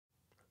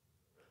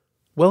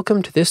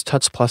Welcome to this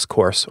Tuts Plus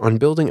course on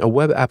building a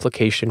web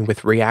application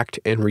with React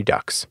and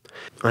Redux.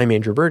 I'm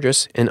Andrew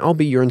Burgess, and I'll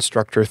be your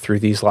instructor through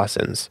these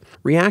lessons.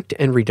 React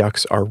and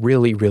Redux are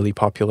really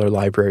popular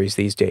libraries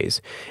these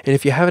days, and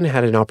if you haven't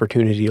had an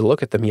opportunity to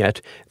look at them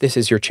yet, this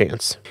is your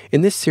chance.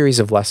 In this series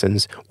of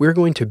lessons, we're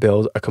going to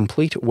build a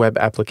complete web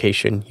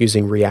application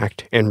using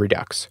React and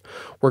Redux.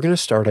 We're going to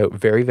start out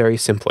very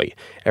simply.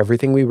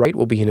 Everything we write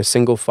will be in a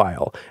single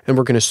file, and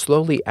we're going to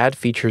slowly add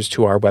features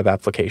to our web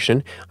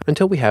application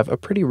until we have a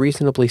pretty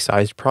reasonably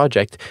sized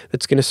project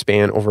that's going to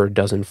span over a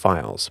dozen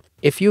files.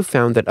 If you've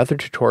found that other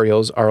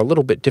tutorials are a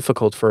little bit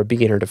difficult for a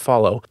beginner to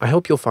follow, I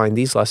hope you'll find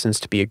these lessons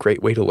to be a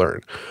great way to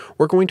learn.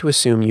 We're going to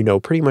assume you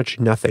know pretty much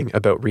nothing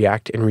about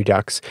React and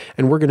Redux,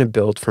 and we're going to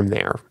build from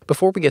there.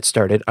 Before we get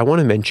started, I want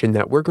to mention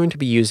that we're going to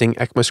be using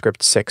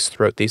ECMAScript 6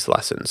 throughout these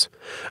lessons.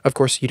 Of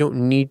course, you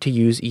don't need to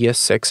use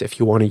ES6 if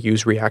you want to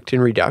use React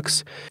and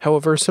Redux.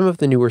 However, some of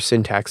the newer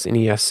syntax in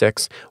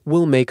ES6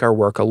 will make our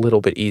work a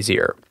little bit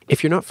easier.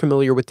 If you're not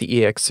familiar with the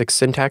ES6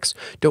 syntax,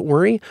 don't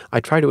worry,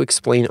 I try to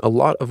explain a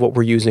lot of what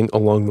we're using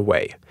along the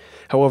way.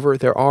 However,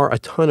 there are a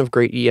ton of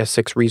great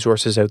ES6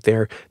 resources out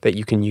there that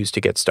you can use to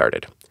get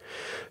started.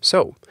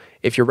 So,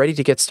 if you're ready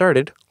to get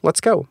started,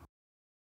 let's go.